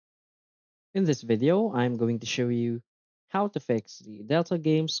In this video, I'm going to show you how to fix the Delta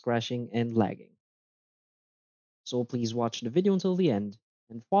games crashing and lagging. So please watch the video until the end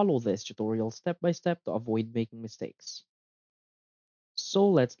and follow this tutorial step by step to avoid making mistakes. So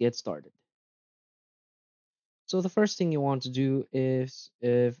let's get started. So the first thing you want to do is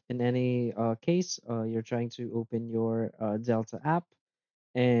if in any case you're trying to open your Delta app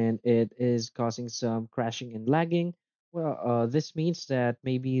and it is causing some crashing and lagging, well, this means that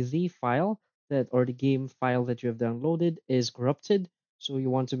maybe the file that or the game file that you have downloaded is corrupted. So you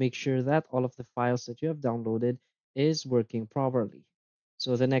want to make sure that all of the files that you have downloaded is working properly.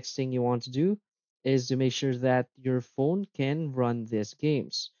 So the next thing you want to do is to make sure that your phone can run these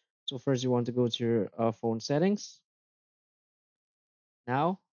games. So first you want to go to your phone settings.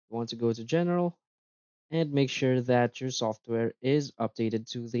 Now you want to go to general and make sure that your software is updated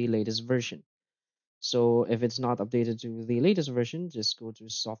to the latest version. So if it's not updated to the latest version, just go to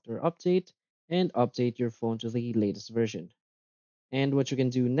software update and update your phone to the latest version. And what you can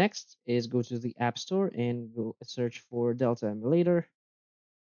do next is go to the App Store and go search for Delta Emulator.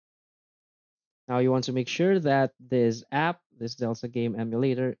 Now you want to make sure that this app, this Delta Game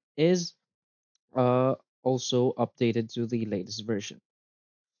Emulator, is uh, also updated to the latest version.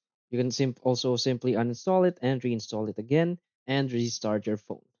 You can also simply uninstall it and reinstall it again and restart your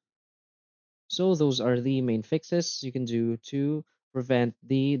phone. So those are the main fixes you can do to prevent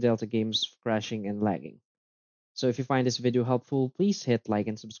the Delta games crashing and lagging. So if you find this video helpful, please hit like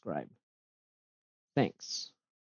and subscribe. Thanks.